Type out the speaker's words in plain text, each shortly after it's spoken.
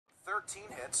13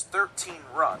 hits, 13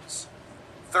 runs,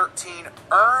 13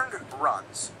 earned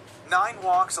runs, 9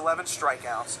 walks, 11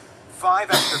 strikeouts, 5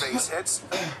 extra base hits,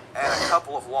 and a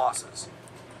couple of losses.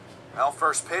 Well,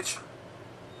 first pitch,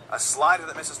 a slider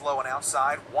that misses low and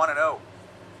outside, 1-0.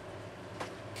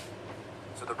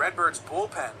 So the Redbirds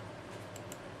bullpen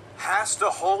has to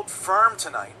hold firm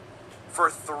tonight for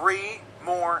 3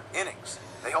 more innings.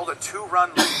 They hold a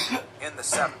 2-run lead in the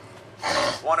 7th.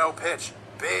 1-0 pitch.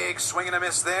 Big swing and a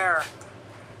miss there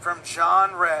from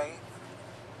John Ray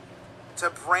to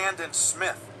Brandon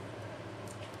Smith.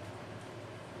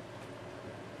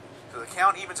 So the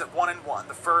count evens at 1-1.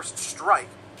 The first strike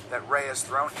that Ray has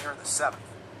thrown here in the 7th.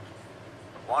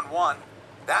 1-1.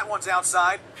 That one's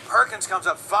outside. Perkins comes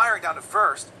up firing down to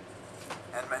first.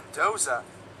 And Mendoza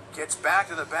gets back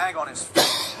to the bag on his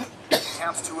feet.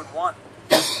 Counts 2-1.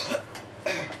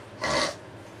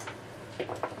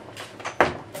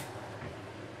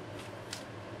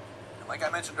 Like I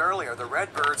mentioned earlier, the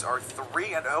Redbirds are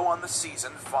 3-0 on the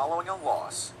season following a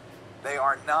loss. They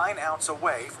are 9 outs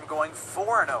away from going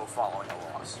 4-0 following a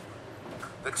loss.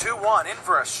 The 2-1 in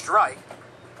for a strike,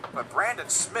 but Brandon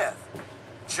Smith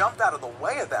jumped out of the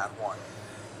way of that one,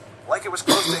 like it was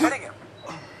close to hitting him.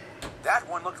 That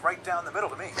one looked right down the middle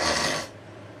to me.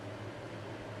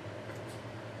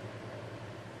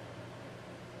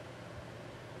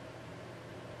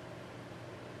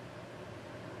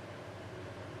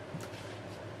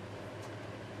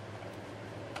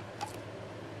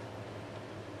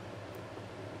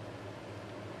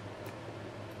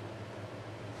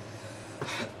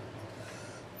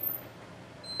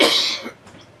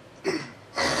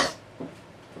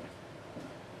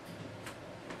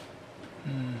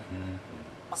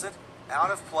 It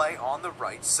out of play on the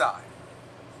right side.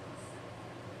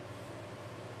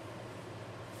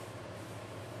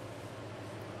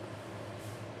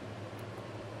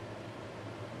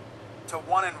 To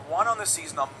 1-1 on the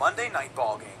season on Monday night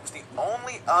ball games, the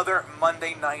only other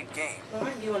Monday night game.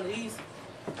 You one of these?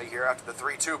 A year after the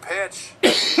 3-2 pitch,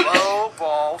 low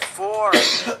ball 4.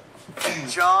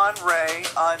 John Ray,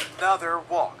 another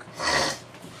walk.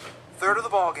 Third of the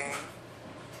ball game,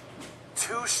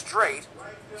 2 straight.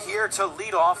 Here to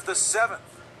lead off the 7th.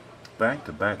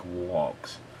 Back-to-back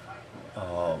walks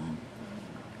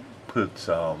puts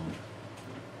I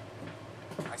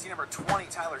see number 20,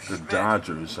 Tyler the Schmidt,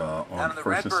 Dodgers on the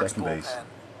first and Redbirds second base.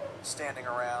 Standing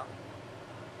around.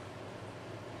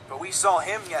 But we saw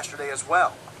him yesterday as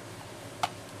well.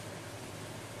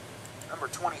 Number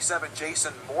 27,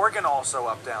 Jason Morgan, also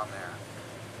up down there.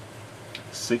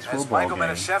 6 for a as ball Michael game.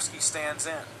 Matuszewski stands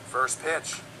in. First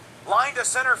pitch. Line to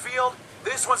center field.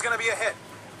 This one's going to be a hit.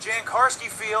 Jankarski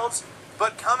fields,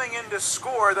 but coming in to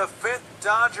score the 5th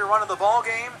Dodger run of the ball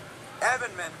game,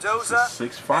 Evan Mendoza.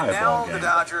 6-5 and now ball game. the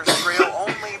Dodgers trail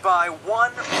only by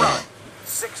 1 run,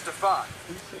 6-5.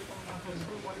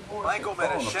 Michael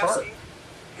Matuszewski,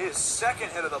 his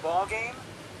 2nd hit of the ball game,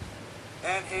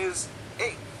 and his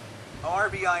 8th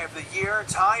RBI of the year,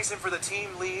 ties him for the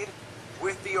team lead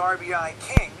with the RBI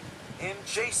king in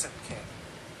Jason King.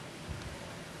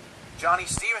 Johnny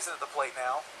Stevenson at the plate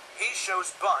now. He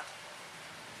shows bunt.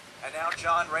 And now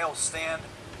John Ray will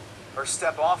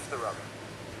step off the rubber.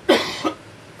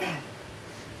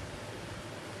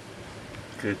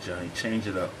 Good, Johnny. Change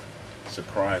it up.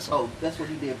 Surprise him. Oh, that's what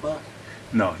he did, bunt?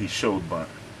 No, he showed bunt.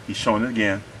 He's showing it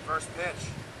again. First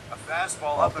pitch. A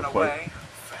fastball Off up and the plate. away.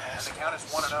 And the count is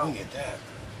 1-0. Swing at that.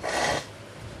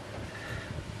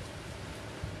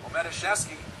 Well,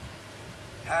 Matuszewski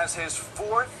has his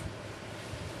 4th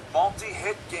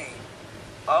multi-hit game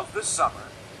of the summer.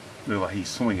 Look like he's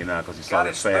swinging now because he saw Got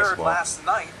that his 3rd fastball. last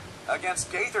night against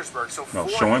Gaithersburg. So 4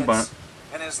 showing hits bunt.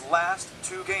 in his last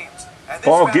 2 games. And this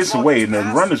Ball gets fastball away and the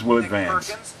past runners will Nick advance.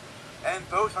 Perkins, and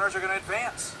both runners are going to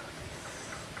advance.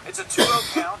 It's a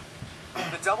 2-0 count.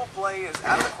 The double play is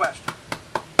out of the question.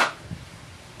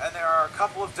 And there are a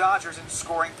couple of Dodgers in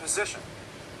scoring position.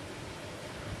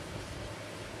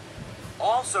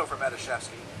 Also for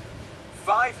Matuszewski,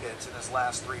 5 hits in his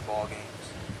last 3 ball games.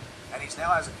 And he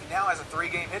now has a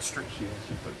 3-game hit streak.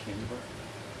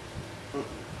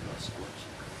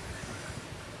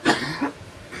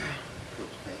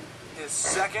 His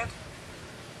 2nd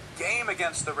game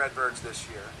against the Redbirds this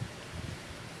year.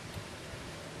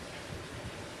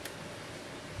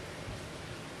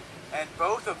 And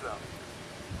both of them,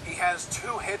 he has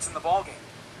 2 hits in the ballgame.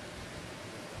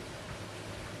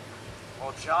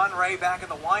 Well, John Ray back in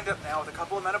the windup now with a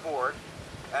couple of men aboard.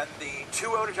 And the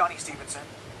 2-0 to Johnny Stevenson,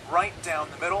 right down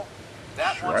the middle.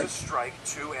 That one's a strike,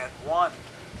 2-1.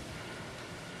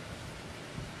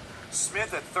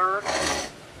 Smith at 3rd.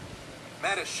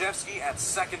 Matuszewski at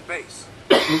 2nd base.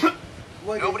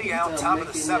 Nobody out, top of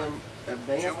the seventh.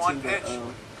 2-1 pitch.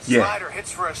 Yeah. Slider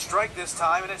hits for a strike this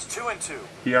time, and it's 2-2.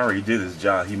 He already did his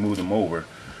job. He moved him over.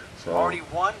 So Already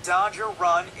one Dodger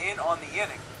run in on the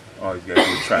inning. all he's got to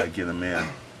do is try to get him in.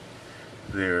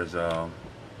 There's And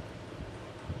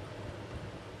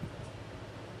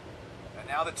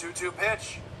now the 2-2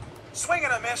 pitch. Swing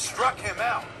and a miss, struck him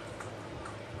out.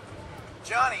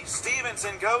 Johnny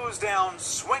Stevenson goes down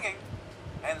swinging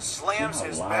and slams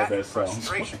his bat in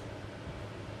frustration.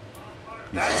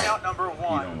 That's out number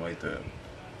one. You don't like that.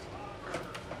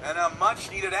 And a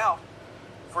much-needed out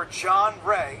for John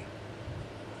Ray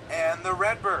and the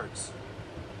Redbirds.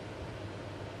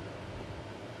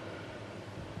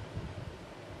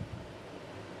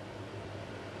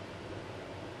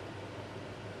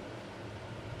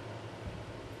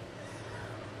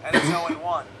 And it's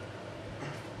 0-1.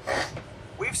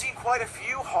 We've seen quite a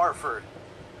few Hartford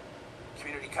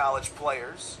community college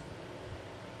players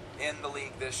in the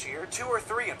league this year. 2 or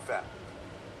 3, in fact.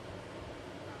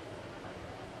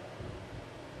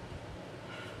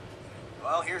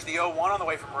 Well, here's the 0-1 on the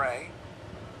way from Ray.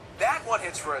 That one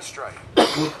hits for a strike.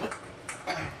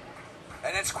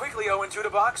 And it's quickly 0-2 to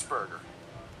Boxberger.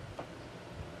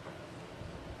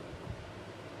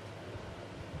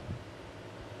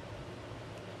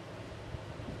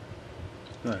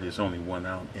 No, there's only one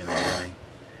out in the inning.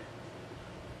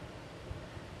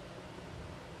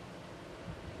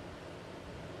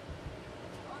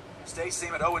 Stays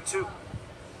same at 0-2.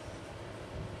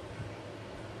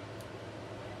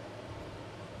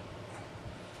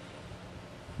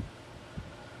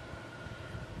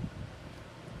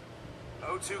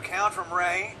 Count from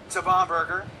Ray to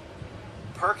Bomberger.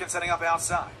 Perkins setting up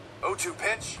outside. 0-2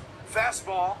 pitch.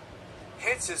 Fastball.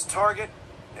 Hits his target.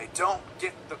 They don't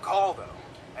get the call, though.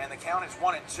 And the count is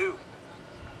 1-2.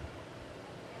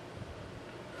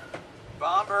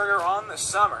 Bomberger on the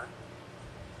summer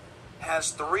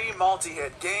has 3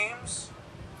 multi-hit games.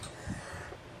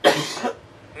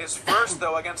 His first,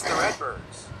 though, against the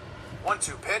Redbirds.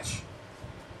 1-2 pitch.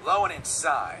 Low and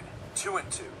inside.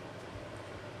 2-2.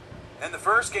 In the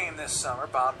first game this summer,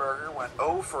 Bomberger went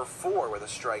 0 for 4 with a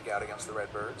strikeout against the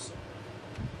Redbirds.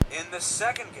 In the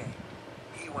second game,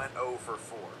 he went 0 for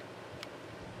 4.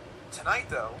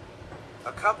 Tonight, though,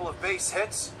 a couple of base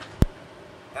hits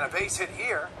and a base hit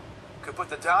here could put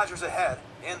the Dodgers ahead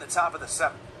in the top of the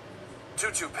 7th.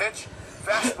 2-2 pitch,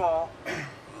 fastball,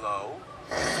 low,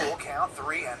 full count,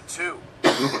 3-2.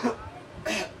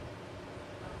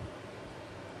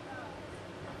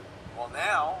 Well,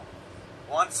 now,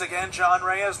 once again, John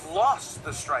Ray has lost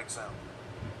the strike zone.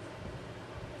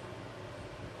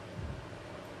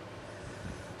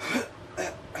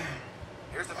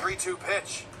 Here's the 3-2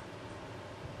 pitch.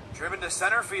 Driven to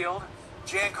center field.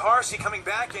 Jankarski coming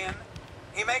back in.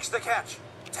 He makes the catch.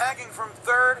 Tagging from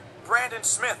third, Brandon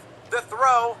Smith. The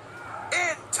throw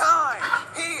in time.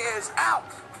 He is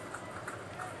out.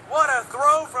 What a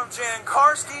throw from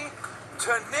Jankarski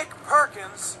to Nick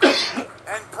Perkins.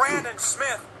 And Brandon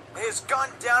Smith is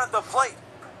gunned down at the plate.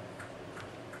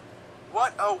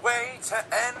 What a way to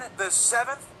end the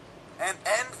 7th and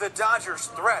end the Dodgers'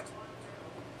 threat.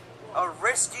 A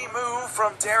risky move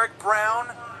from Derek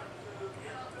Brown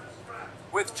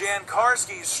with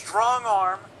Jankarski's strong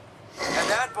arm, and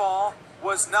that ball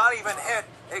was not even hit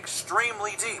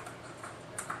extremely deep.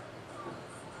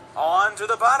 On to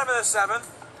the bottom of the 7th.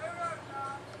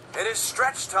 It is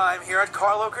stretch time here at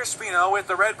Carlo Crispino with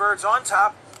the Redbirds on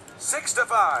top,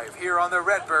 6-5 here on the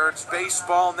Redbirds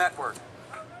Baseball Network.